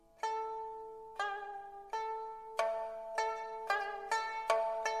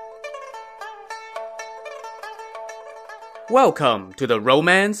Welcome to the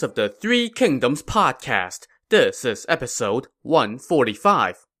Romance of the Three Kingdoms podcast. This is episode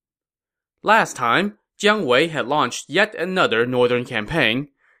 145. Last time, Jiang Wei had launched yet another northern campaign.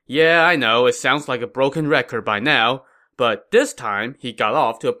 Yeah, I know, it sounds like a broken record by now, but this time he got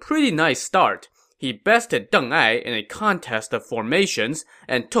off to a pretty nice start. He bested Deng Ai in a contest of formations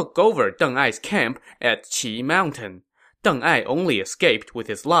and took over Deng Ai's camp at Qi Mountain. Deng Ai only escaped with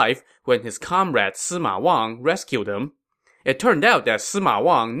his life when his comrade Sima Wang rescued him. It turned out that Sima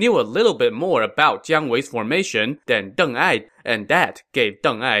Wang knew a little bit more about Jiang Wei's formation than Deng Ai, and that gave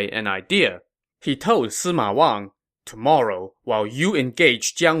Deng Ai an idea. He told Sima Wang, "Tomorrow, while you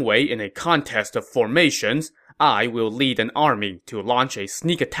engage Jiang Wei in a contest of formations, I will lead an army to launch a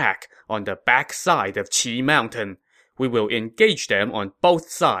sneak attack on the backside of Qi Mountain. We will engage them on both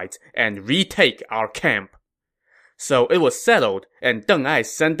sides and retake our camp." So it was settled, and Deng Ai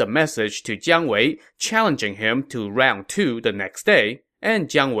sent a message to Jiang Wei challenging him to round 2 the next day, and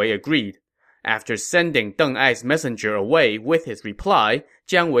Jiang Wei agreed. After sending Deng Ai's messenger away with his reply,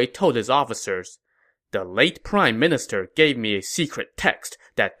 Jiang Wei told his officers, "The late Prime Minister gave me a secret text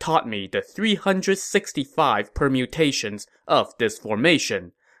that taught me the 365 permutations of this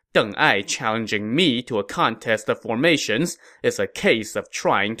formation. Deng Ai challenging me to a contest of formations is a case of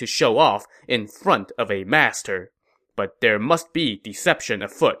trying to show off in front of a master. But there must be deception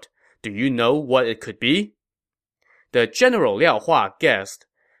afoot. Do you know what it could be?" The General Liao Hua guessed,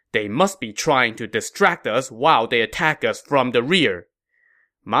 "They must be trying to distract us while they attack us from the rear."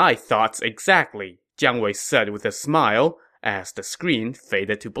 "My thoughts exactly," Jiang Wei said with a smile as the screen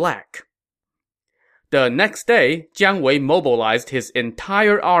faded to black. The next day, Jiang Wei mobilized his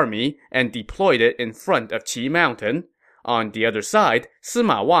entire army and deployed it in front of Qi Mountain. On the other side,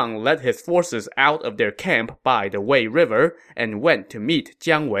 Sima Wang led his forces out of their camp by the Wei River and went to meet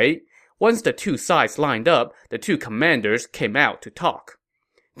Jiang Wei. Once the two sides lined up, the two commanders came out to talk.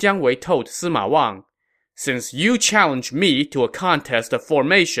 Jiang Wei told Sima Wang, "Since you challenged me to a contest of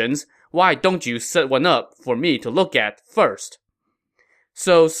formations, why don't you set one up for me to look at first?"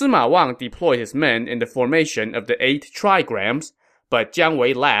 So Sima Wang deployed his men in the formation of the 8 trigrams, but Jiang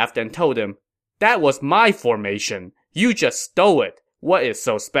Wei laughed and told him, "That was my formation. You just stole it. What is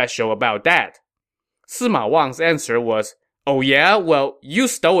so special about that?" Sima Wang's answer was, "Oh yeah? Well, you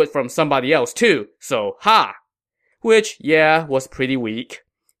stole it from somebody else too, so ha!" Which, yeah, was pretty weak.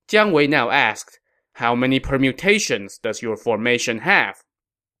 Jiang Wei now asked, "How many permutations does your formation have?"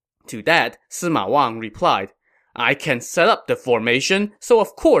 To that, Sima Wang replied, "I can set up the formation, so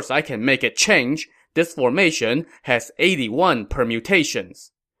of course I can make it change. This formation has 81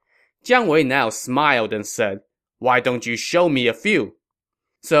 permutations. Jiang Wei now smiled and said, "Why don't you show me a few?"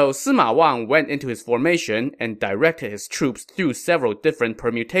 So Sima Wang went into his formation and directed his troops through several different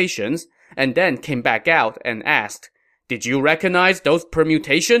permutations, and then came back out and asked, "Did you recognize those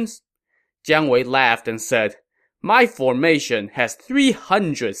permutations?" Jiang Wei laughed and said, "My formation has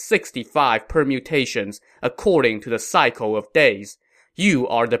 365 permutations according to the cycle of days. You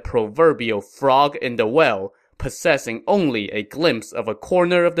are the proverbial frog in the well, possessing only a glimpse of a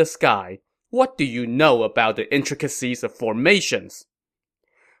corner of the sky. What do you know about the intricacies of formations?"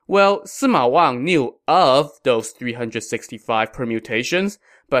 Well, Sima Wang knew of those 365 permutations,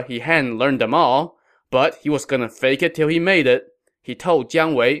 but he hadn't learned them all. But he was gonna fake it till he made it. He told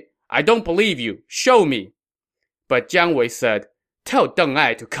Jiang Wei, "I don't believe you. Show me." But Jiang Wei said, "Tell Deng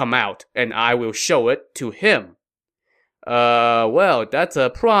Ai to come out, and I will show it to him." Well, that's a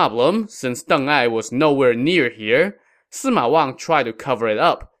problem, since Deng Ai was nowhere near here. Sima Wang tried to cover it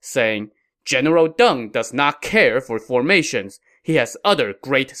up, saying, "General Deng does not care for formations. He has other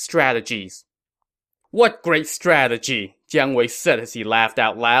great strategies." "What great strategy?" Jiang Wei said as he laughed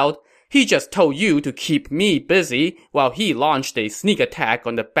out loud. "He just told you to keep me busy while he launched a sneak attack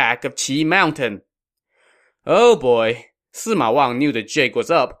on the back of Qi Mountain." Oh boy. Sima Wang knew the jig was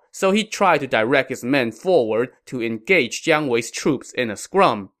up, so he tried to direct his men forward to engage Jiang Wei's troops in a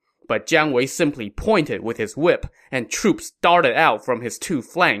scrum. But Jiang Wei simply pointed with his whip, and troops darted out from his two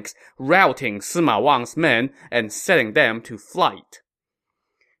flanks, routing Sima Wang's men and setting them to flight.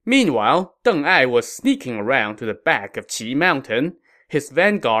 Meanwhile, Deng Ai was sneaking around to the back of Qi Mountain. His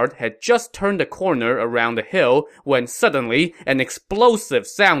vanguard had just turned the corner around the hill when suddenly an explosive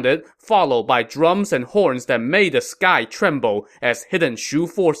sounded, followed by drums and horns that made the sky tremble as hidden Shu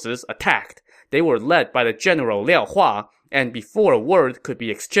forces attacked. They were led by the General Liao Hua, and before a word could be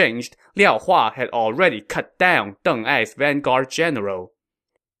exchanged, Liao Hua had already cut down Deng Ai's vanguard general.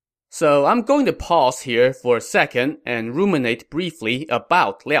 So I'm going to pause here for a second and ruminate briefly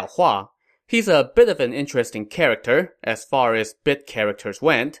about Liao Hua. He's a bit of an interesting character, as far as bit characters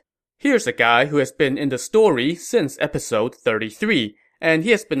went. Here's a guy who has been in the story since episode 33, and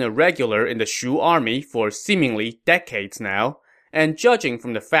he has been a regular in the Shu army for seemingly decades now. And judging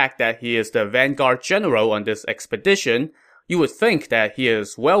from the fact that he is the vanguard general on this expedition, you would think that he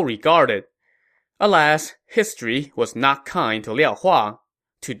is well regarded. Alas, history was not kind to Liao Hua.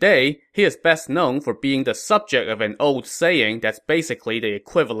 Today, he is best known for being the subject of an old saying that's basically the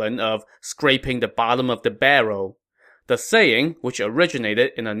equivalent of scraping the bottom of the barrel. The saying, which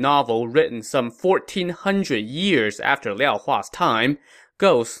originated in a novel written some 1400 years after Liao Hua's time,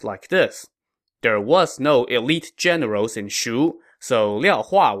 goes like this. There was no elite generals in Shu, so Liao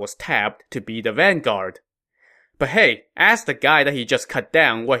Hua was tapped to be the vanguard. But hey, ask the guy that he just cut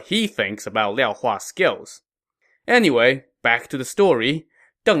down what he thinks about Liao Hua's skills. Anyway, back to the story.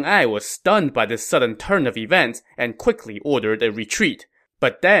 Deng Ai was stunned by this sudden turn of events and quickly ordered a retreat.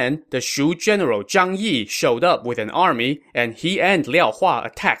 But then, the Shu general Zhang Yi showed up with an army, and he and Liao Hua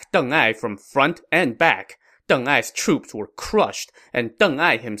attacked Deng Ai from front and back. Deng Ai's troops were crushed, and Deng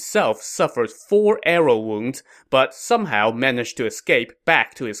Ai himself suffered 4 arrow wounds, but somehow managed to escape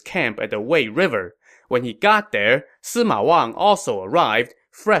back to his camp at the Wei River. When he got there, Sima Wang also arrived,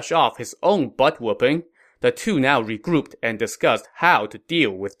 fresh off his own butt-whooping. The two now regrouped and discussed how to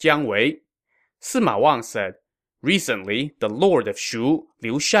deal with Jiang Wei. Sima Wang said, "Recently, the lord of Shu,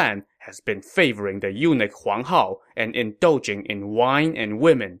 Liu Shan, has been favoring the eunuch Huang Hao and indulging in wine and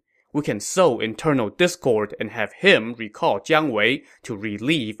women. We can sow internal discord and have him recall Jiang Wei to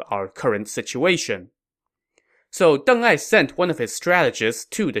relieve our current situation." So Deng Ai sent one of his strategists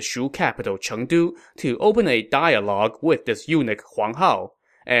to the Shu capital Chengdu to open a dialogue with this eunuch Huang Hao.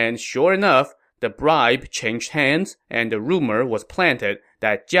 And sure enough, the bribe changed hands, and the rumor was planted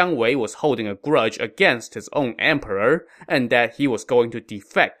that Jiang Wei was holding a grudge against his own emperor, and that he was going to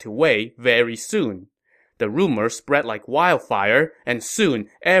defect to Wei very soon. The rumor spread like wildfire, and soon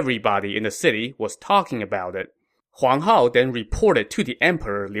everybody in the city was talking about it. Huang Hao then reported to the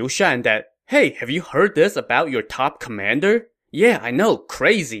emperor Liu Shan that, "Hey, have you heard this about your top commander? Yeah, I know,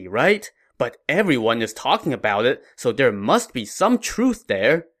 crazy, right? But everyone is talking about it, so there must be some truth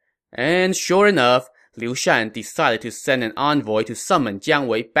there." And sure enough, Liu Shan decided to send an envoy to summon Jiang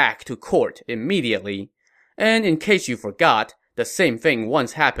Wei back to court immediately. And in case you forgot, the same thing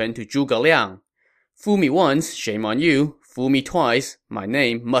once happened to Zhuge Liang. Fool me once, shame on you. Fool me twice, my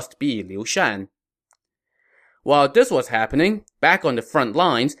name must be Liu Shan. While this was happening, back on the front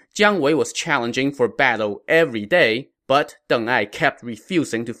lines, Jiang Wei was challenging for battle every day, but Deng Ai kept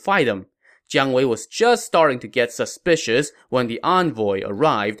refusing to fight him. Jiang Wei was just starting to get suspicious when the envoy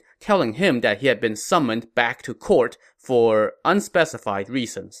arrived, telling him that he had been summoned back to court for unspecified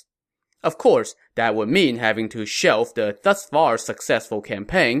reasons. Of course, that would mean having to shelve the thus far successful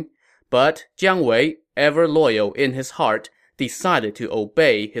campaign, but Jiang Wei, ever loyal in his heart, decided to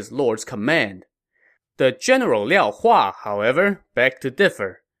obey his lord's command. The general Liao Hua, however, begged to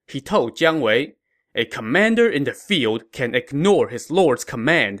differ. He told Jiang Wei, "A commander in the field can ignore his lord's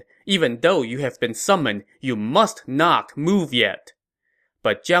command. Even though you have been summoned, you must not move yet."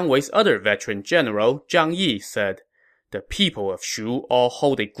 But Jiang Wei's other veteran general, Zhang Yi, said, "The people of Shu all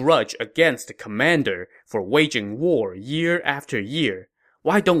hold a grudge against the commander for waging war year after year.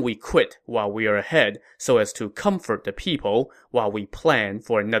 Why don't we quit while we are ahead so as to comfort the people while we plan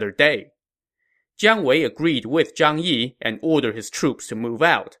for another day?" Jiang Wei agreed with Zhang Yi and ordered his troops to move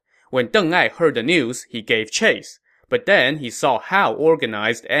out. When Deng Ai heard the news, he gave chase. But then he saw how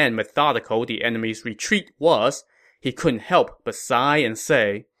organized and methodical the enemy's retreat was. He couldn't help but sigh and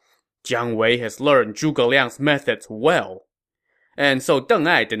say, "Jiang Wei has learned Zhuge Liang's methods well." And so Deng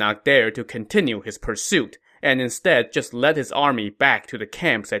Ai did not dare to continue his pursuit, and instead just led his army back to the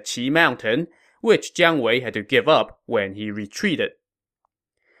camps at Qi Mountain, which Jiang Wei had to give up when he retreated.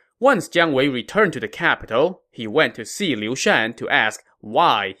 Once Jiang Wei returned to the capital, he went to see Liu Shan to ask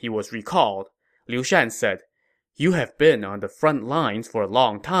why he was recalled. Liu Shan said, "You have been on the front lines for a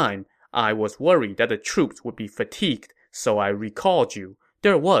long time. I was worried that the troops would be fatigued, so I recalled you.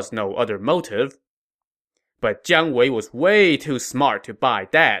 There was no other motive." But Jiang Wei was way too smart to buy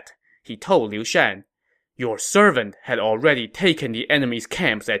that. He told Liu Shan, "Your servant had already taken the enemy's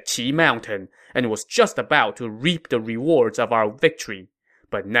camps at Qi Mountain and was just about to reap the rewards of our victory.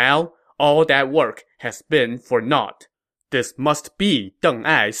 But now, all that work has been for naught. This must be Deng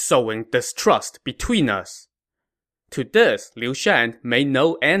Ai sowing distrust between us." To this, Liu Shan made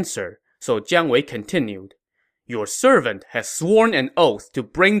no answer, so Jiang Wei continued, "Your servant has sworn an oath to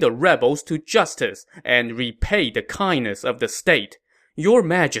bring the rebels to justice and repay the kindness of the state. Your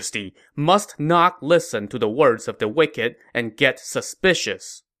Majesty must not listen to the words of the wicked and get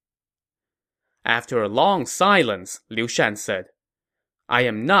suspicious." After a long silence, Liu Shan said, I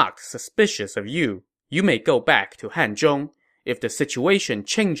am not suspicious of you. You may go back to Hanzhong. If the situation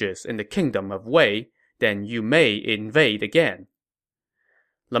changes in the kingdom of Wei, then you may invade again.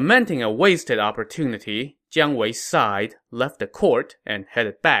 Lamenting a wasted opportunity, Jiang Wei sighed, left the court, and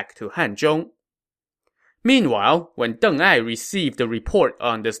headed back to Hanzhong. Meanwhile, when Deng Ai received the report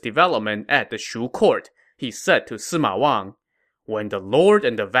on this development at the Shu court, he said to Sima Wang, "When the lord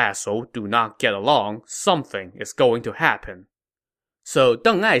and the vassal do not get along, something is going to happen." So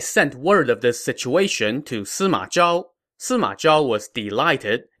Deng Ai sent word of this situation to Sima Zhao. Sima Zhao was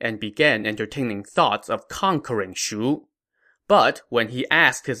delighted and began entertaining thoughts of conquering Shu. But when he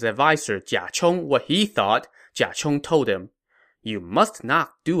asked his advisor Jia Chong what he thought, Jia Chong told him, "You must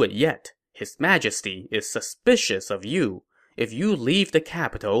not do it yet. His Majesty is suspicious of you. If you leave the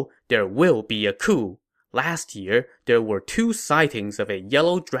capital, there will be a coup. Last year, there were 2 sightings of a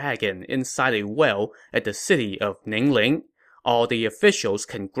yellow dragon inside a well at the city of Ningling. All the officials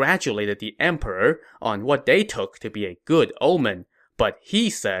congratulated the emperor on what they took to be a good omen, but he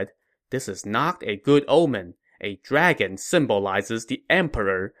said, 'This is not a good omen. A dragon symbolizes the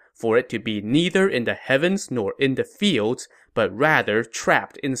emperor. For it to be neither in the heavens nor in the fields, but rather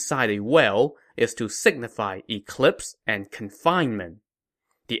trapped inside a well, is to signify eclipse and confinement.'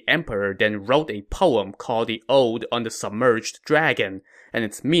 The emperor then wrote a poem called the Ode on the Submerged Dragon, and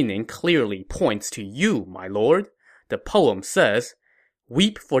its meaning clearly points to you, my lord. The poem says,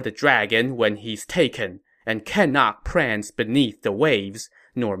 'Weep for the dragon when he's taken, and cannot prance beneath the waves,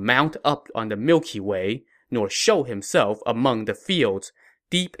 nor mount up on the Milky Way, nor show himself among the fields.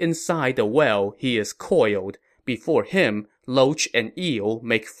 Deep inside the well he is coiled. Before him, loach and eel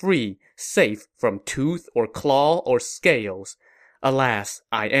make free, safe from tooth or claw or scales. Alas,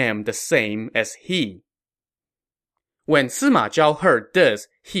 I am the same as he.'" When Sima Zhao heard this,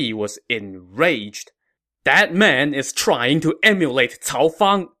 he was enraged. "That man is trying to emulate Cao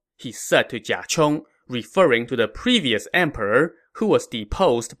Fang," he said to Jia Chong, referring to the previous emperor, who was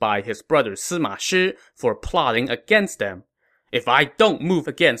deposed by his brother Sima Shi for plotting against them. "If I don't move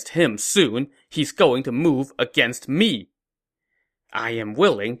against him soon, he's going to move against me." "I am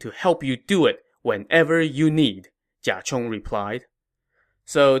willing to help you do it whenever you need," Jia Chong replied.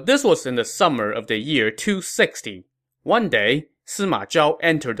 So this was in the summer of the year 260. One day, Sima Zhao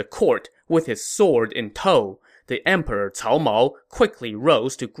entered the court with his sword in tow. The emperor Cao Mao quickly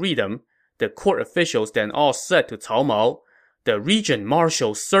rose to greet him. The court officials then all said to Cao Mao, "The regent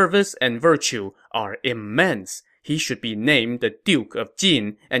marshal's service and virtue are immense. He should be named the Duke of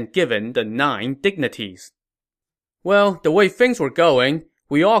Jin and given the 9 dignities." Well, the way things were going,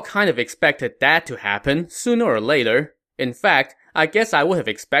 we all kind of expected that to happen sooner or later. In fact, I guess I would have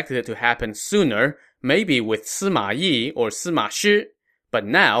expected it to happen sooner, maybe with Sima Yi or Sima Shi. But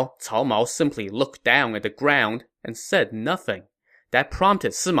now, Cao Mao simply looked down at the ground and said nothing. That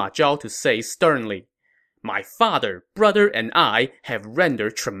prompted Sima Zhao to say sternly, "My father, brother, and I have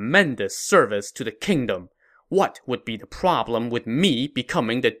rendered tremendous service to the kingdom. What would be the problem with me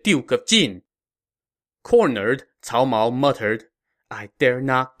becoming the Duke of Jin?" Cornered, Cao Mao muttered, "I dare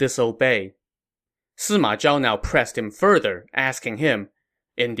not disobey." Sima Zhao now pressed him further, asking him,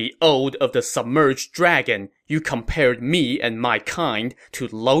 "In the Ode of the Submerged Dragon, you compared me and my kind to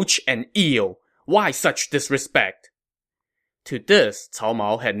loach and eel. Why such disrespect?" To this, Cao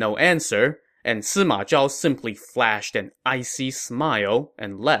Mao had no answer, and Sima Zhao simply flashed an icy smile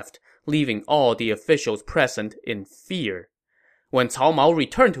and left, leaving all the officials present in fear. When Cao Mao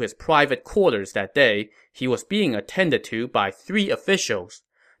returned to his private quarters that day, he was being attended to by 3 officials.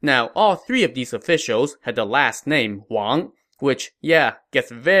 Now, all 3 of these officials had the last name Wang, which,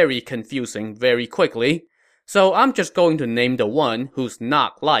 gets very confusing very quickly. So I'm just going to name the one who's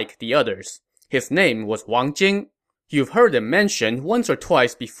not like the others. His name was Wang Jing. You've heard him mentioned once or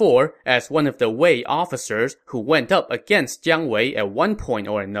twice before as one of the Wei officers who went up against Jiang Wei at one point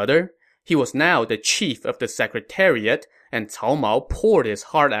or another. He was now the chief of the secretariat, and Cao Mao poured his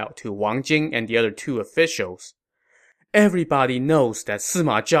heart out to Wang Jing and the other 2 officials. "Everybody knows that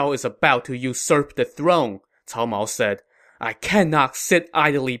Sima Zhao is about to usurp the throne," Cao Mao said. "I cannot sit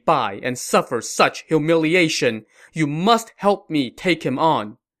idly by and suffer such humiliation. You must help me take him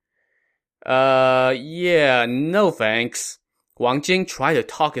on." No thanks. Wang Jing tried to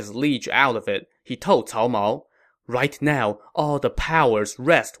talk his liege out of it. He told Cao Mao, "Right now, all the powers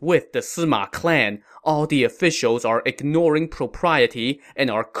rest with the Sima clan. All the officials are ignoring propriety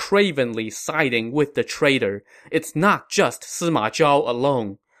and are cravenly siding with the traitor. It's not just Sima Zhao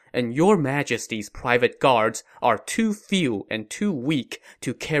alone. And your majesty's private guards are too few and too weak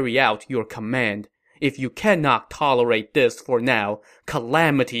to carry out your command. If you cannot tolerate this for now,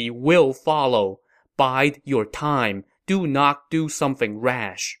 calamity will follow. Bide your time. do not do something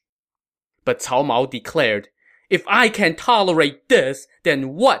rash. But Cao Mao declared, if I can tolerate this,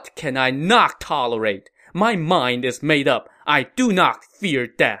 then what can I not tolerate? My mind is made up. I do not fear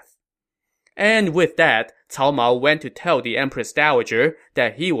death. And with that, Cao Mao went to tell the Empress Dowager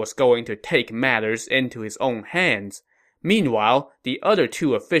that he was going to take matters into his own hands. Meanwhile, the other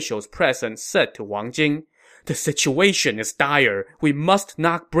two officials present said to Wang Jing, the situation is dire. We must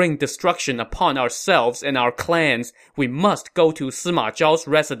not bring destruction upon ourselves and our clans. We must go to Sima Zhao's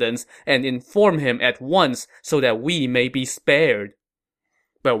residence and inform him at once so that we may be spared.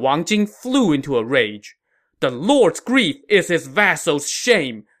 But Wang Jing flew into a rage. The Lord's grief is his vassal's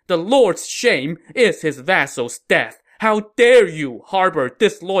shame. The Lord's shame is his vassal's death. How dare you harbor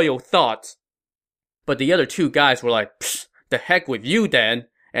disloyal thoughts? But the other two guys were like, pfft, the heck with you then,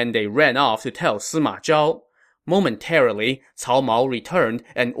 and they ran off to tell Sima Zhao. Momentarily, Cao Mao returned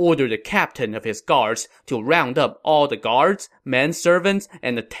and ordered the captain of his guards to round up all the guards, manservants,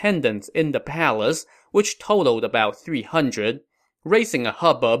 and attendants in the palace, which totaled about 300. Raising a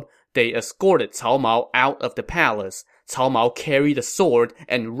hubbub, they escorted Cao Mao out of the palace. Cao Mao carried a sword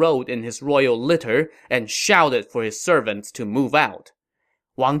and rode in his royal litter and shouted for his servants to move out.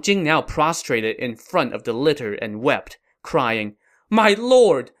 Wang Jing now prostrated in front of the litter and wept, crying, My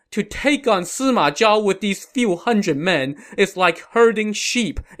lord, to take on Sima Zhao with these few hundred men is like herding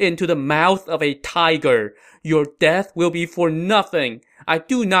sheep into the mouth of a tiger. Your death will be for nothing. I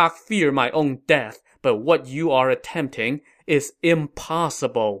do not fear my own death, but what you are attempting is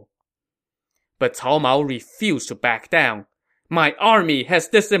impossible. But Cao Mao refused to back down. My army has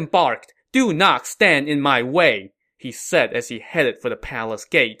disembarked. Do not stand in my way, he said as he headed for the palace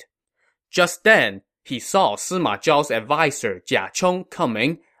gate. Just then, he saw Sima Zhao's advisor Jia Chong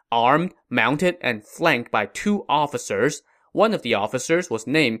coming, armed, mounted, and flanked by two officers. One of the officers was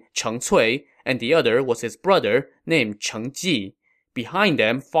named Cheng Cui, and the other was his brother, named Cheng Ji. Behind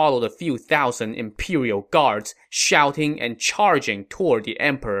them followed a few thousand imperial guards, shouting and charging toward the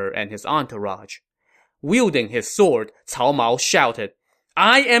emperor and his entourage. Wielding his sword, Cao Mao shouted,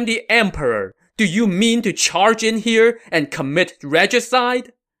 I am the emperor! Do you mean to charge in here and commit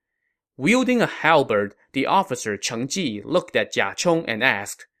regicide? Wielding a halberd, the officer Cheng Ji looked at Jia Chong and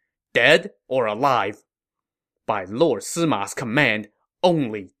asked, Dead or alive? By Lord Sima's command,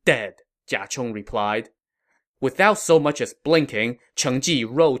 only dead, Jia Chong replied. Without so much as blinking, Cheng Ji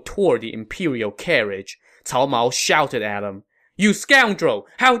rode toward the imperial carriage. Cao Mao shouted at him, You scoundrel!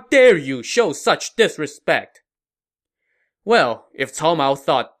 How dare you show such disrespect? Well, if Cao Mao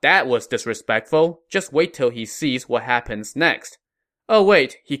thought that was disrespectful, just wait till he sees what happens next. Oh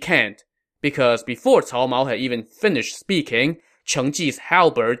wait, he can't. Because before Cao Mao had even finished speaking, Cheng Ji's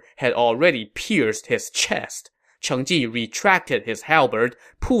halberd had already pierced his chest. Cheng Ji retracted his halberd,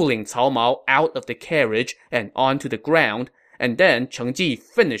 pulling Cao Mao out of the carriage and onto the ground, and then Cheng Ji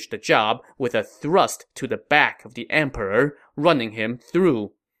finished the job with a thrust to the back of the emperor, running him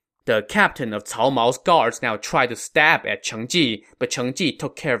through. The captain of Cao Mao's guards now tried to stab at Cheng Ji, but Cheng Ji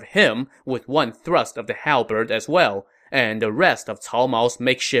took care of him with one thrust of the halberd as well, and the rest of Cao Mao's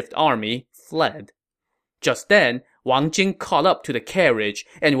makeshift army fled. Just then, Wang Jing caught up to the carriage,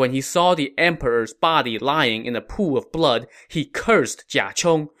 and when he saw the emperor's body lying in a pool of blood, he cursed Jia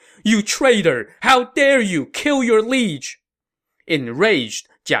Chong. You traitor! How dare you kill your liege! Enraged,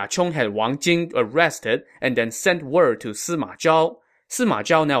 Jia Chong had Wang Jing arrested and then sent word to Sima Zhao. Sima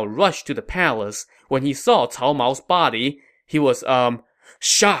Zhao now rushed to the palace. When he saw Cao Mao's body, he was,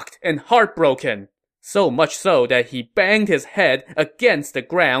 shocked and heartbroken. So much so that he banged his head against the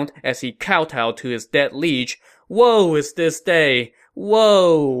ground as he kowtowed to his dead liege. Woe is this day!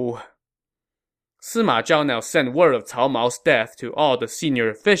 Woe! Sima Zhao now sent word of Cao Mao's death to all the senior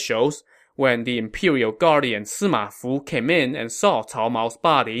officials. When the imperial guardian Sima Fu came in and saw Cao Mao's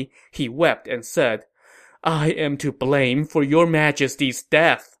body, he wept and said, I am to blame for your majesty's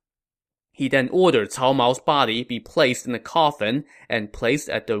death. He then ordered Cao Mao's body be placed in a coffin and placed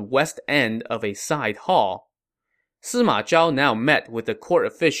at the west end of a side hall. Sima Zhao now met with the court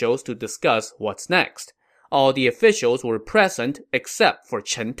officials to discuss what's next. All the officials were present except for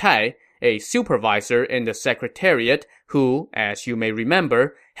Chen Tai, a supervisor in the secretariat who, as you may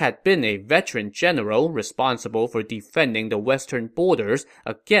remember, had been a veteran general responsible for defending the western borders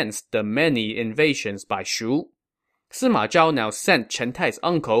against the many invasions by Shu. Sima Zhao now sent Chen Tai's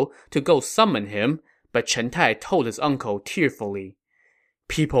uncle to go summon him, but Chen Tai told his uncle tearfully,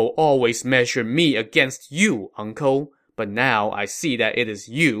 People always measure me against you, uncle, but now I see that it is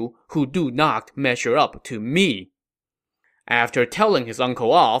you who do not measure up to me. After telling his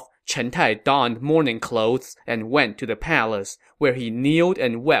uncle off, Chen Tai donned mourning clothes and went to the palace, where he kneeled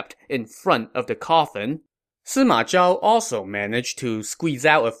and wept in front of the coffin. Sima Zhao also managed to squeeze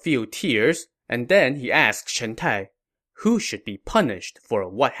out a few tears, and then he asked Chen Tai, who should be punished for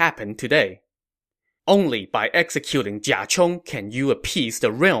what happened today? Only by executing Jia Chong can you appease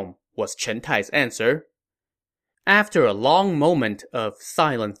the realm, was Chen Tai's answer. After a long moment of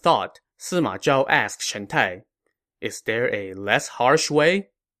silent thought, Sima Zhao asked Chen Tai, is there a less harsh way?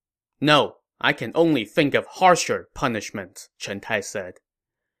 No, I can only think of harsher punishments, Chen Tai said.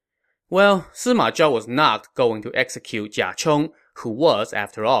 Well, Sima Zhao was not going to execute Jia Chong, who was,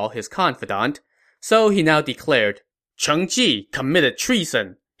 after all, his confidant, so he now declared, Cheng Ji committed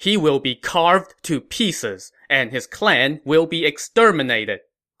treason. He will be carved to pieces, and his clan will be exterminated.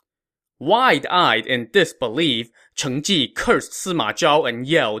 Wide-eyed in disbelief, Cheng Ji cursed Sima Zhao and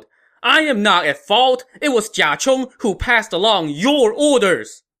yelled, I am not at fault. It was Jia Chong who passed along your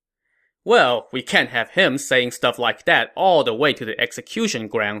orders. Well, we can't have him saying stuff like that all the way to the execution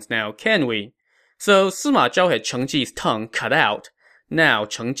grounds now, can we? So Sima Zhao had Cheng Ji's tongue cut out. Now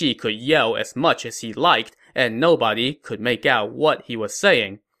Cheng Ji could yell as much as he liked, and nobody could make out what he was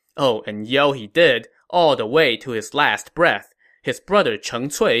saying. Oh, and yell he did, all the way to his last breath. His brother Cheng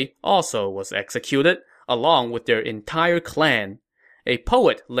Cui also was executed, along with their entire clan. A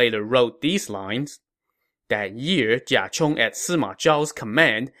poet later wrote these lines. That year, Jia Chong at Sima Zhao's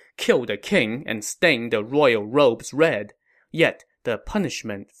command killed the king and stained the royal robes red. Yet the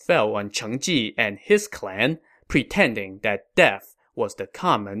punishment fell on Cheng Ji and his clan, pretending that death was the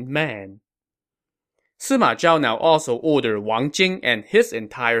common man. Sima Zhao now also ordered Wang Jing and his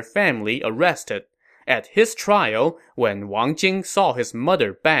entire family arrested. At his trial, when Wang Jing saw his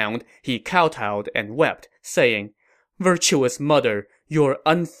mother bound, he kowtowed and wept, saying, Virtuous mother, your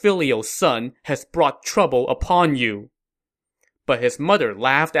unfilial son has brought trouble upon you. But his mother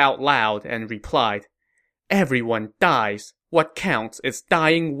laughed out loud and replied, Everyone dies. What counts is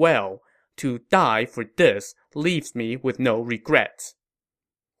dying well. To die for this leaves me with no regrets.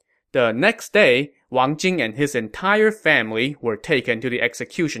 The next day, Wang Jing and his entire family were taken to the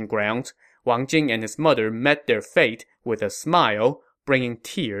execution grounds. Wang Jing and his mother met their fate with a smile, bringing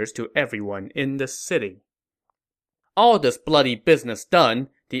tears to everyone in the city. All this bloody business done,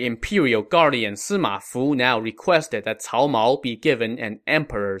 the imperial guardian Sima Fu now requested that Cao Mao be given an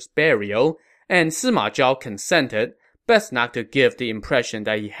emperor's burial, and Sima Zhao consented, best not to give the impression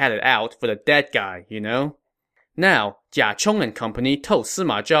that he had it out for the dead guy, you know? Now, Jia Chong and company told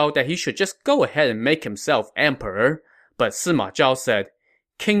Sima Zhao that he should just go ahead and make himself emperor, but Sima Zhao said,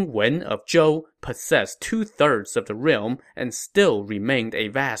 King Wen of Zhou possessed 2/3 of the realm and still remained a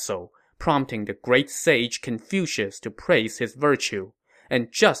vassal, prompting the great sage Confucius to praise his virtue.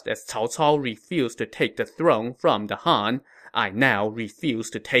 And just as Cao Cao refused to take the throne from the Han, I now refuse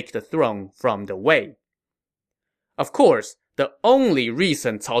to take the throne from the Wei. Of course, the only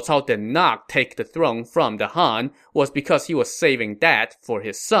reason Cao Cao did not take the throne from the Han was because he was saving that for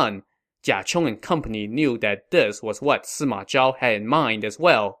his son. Jia Chong and company knew that this was what Sima Zhao had in mind as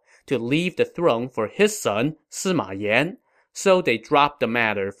well, to leave the throne for his son, Sima Yan. So they dropped the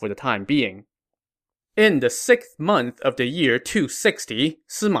matter for the time being. In the 6th month of the year 260,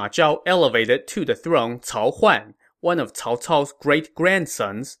 Sima Zhao elevated to the throne Cao Huan, one of Cao Cao's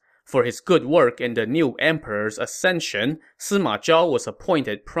great-grandsons. For his good work in the new emperor's ascension, Sima Zhao was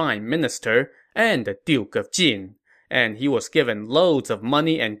appointed prime minister and the Duke of Jin, and he was given loads of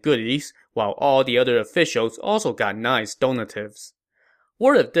money and goodies, while all the other officials also got nice donatives.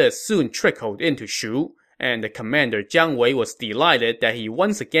 Word of this soon trickled into Shu, and the commander Jiang Wei was delighted that he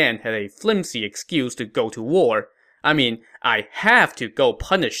once again had a flimsy excuse to go to war. I mean, I have to go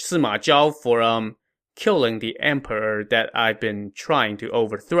punish Sima Zhao for, killing the emperor that I've been trying to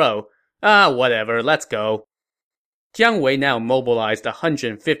overthrow. Whatever, let's go. Jiang Wei now mobilized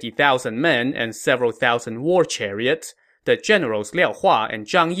 150,000 men and several thousand war chariots. The generals Liao Hua and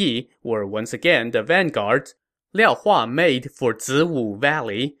Zhang Yi were once again the vanguards. Liao Hua made for Ziwu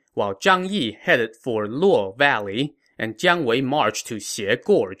Valley, while Zhang Yi headed for Luo Valley, and Jiang Wei marched to Xie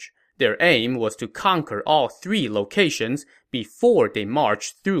Gorge. Their aim was to conquer all 3 locations before they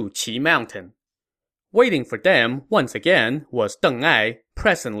marched through Qi Mountain. Waiting for them, once again, was Deng Ai,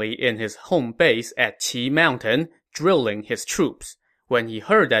 presently in his home base at Qi Mountain, drilling his troops. When he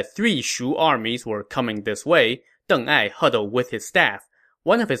heard that 3 Shu armies were coming this way, Deng Ai huddled with his staff.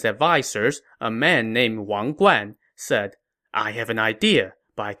 One of his advisors, a man named Wang Guan, said, I have an idea,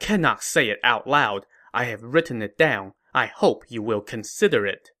 but I cannot say it out loud. I have written it down. I hope you will consider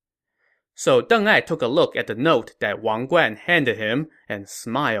it. So Deng Ai took a look at the note that Wang Guan handed him and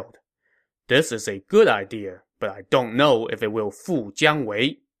smiled. This is a good idea, but I don't know if it will fool Jiang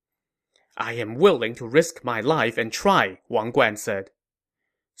Wei. I am willing to risk my life and try, Wang Guan said.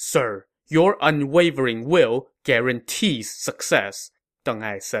 Sir, Your unwavering will guarantees success, Deng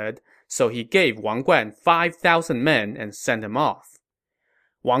Ai said, so he gave Wang Guan 5,000 men and sent him off.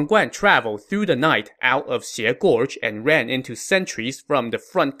 Wang Guan traveled through the night out of Xie Gorge and ran into sentries from the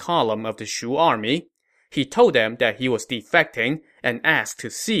front column of the Shu army. He told them that he was defecting and asked to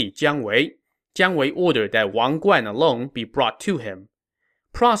see Jiang Wei. Jiang Wei ordered that Wang Guan alone be brought to him.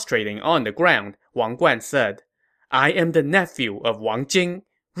 Prostrating on the ground, Wang Guan said, I am the nephew of Wang Jing.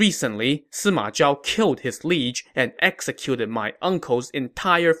 Recently, Sima Zhao killed his liege and executed my uncle's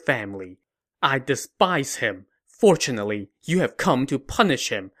entire family. I despise him. Fortunately, you have come to punish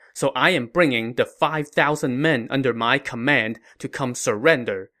him, so I am bringing the 5,000 men under my command to come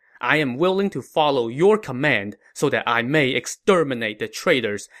surrender. I am willing to follow your command so that I may exterminate the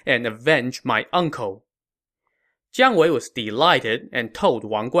traitors and avenge my uncle. Jiang Wei was delighted and told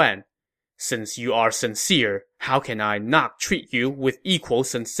Wang Guan, Since you are sincere, how can I not treat you with equal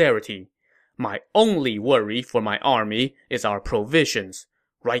sincerity? My only worry for my army is our provisions.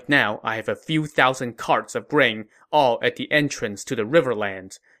 Right now, I have a few thousand carts of grain, all at the entrance to the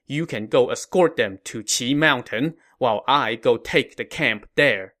riverlands. You can go escort them to Qi Mountain, while I go take the camp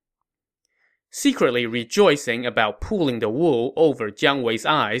there. Secretly rejoicing about pulling the wool over Jiang Wei's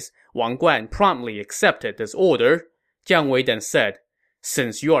eyes, Wang Guan promptly accepted this order. Jiang Wei then said,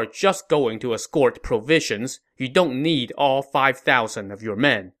 Since you are just going to escort provisions, you don't need all 5,000 of your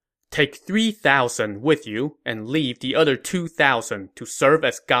men. Take 3,000 with you and leave the other 2,000 to serve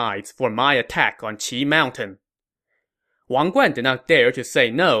as guides for my attack on Qi Mountain. Wang Guan did not dare to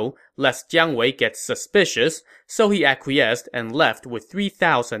say no, lest Jiang Wei get suspicious, so he acquiesced and left with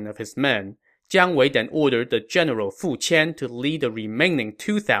 3,000 of his men. Jiang Wei then ordered the general Fu Qian to lead the remaining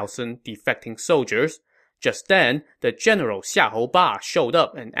 2,000 defecting soldiers. Just then, the general Xiahou Ba showed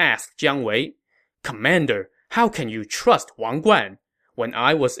up and asked Jiang Wei, Commander, how can you trust Wang Guan? When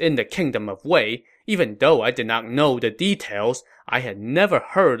I was in the kingdom of Wei, even though I did not know the details, I had never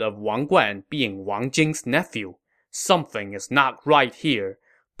heard of Wang Guan being Wang Jing's nephew. Something is not right here.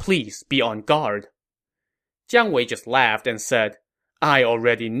 Please be on guard. Jiang Wei just laughed and said, I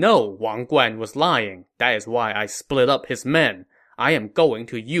already know Wang Guan was lying. That is why I split up his men. I am going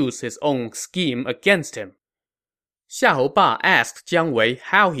to use his own scheme against him. Xiahou Ba asked Jiang Wei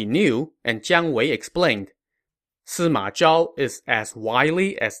how he knew, and Jiang Wei explained. Sima Zhao is as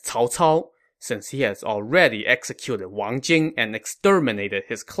wily as Cao Cao. Since he has already executed Wang Jing and exterminated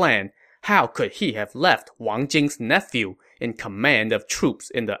his clan, how could he have left Wang Jing's nephew in command of troops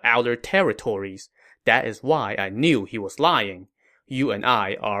in the outer territories? That is why I knew he was lying. You and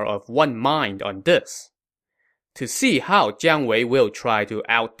I are of one mind on this. To see how Jiang Wei will try to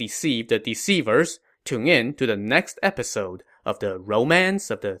out-deceive the deceivers, tune in to the next episode of the Romance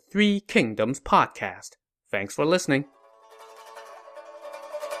of the Three Kingdoms podcast. Thanks for listening.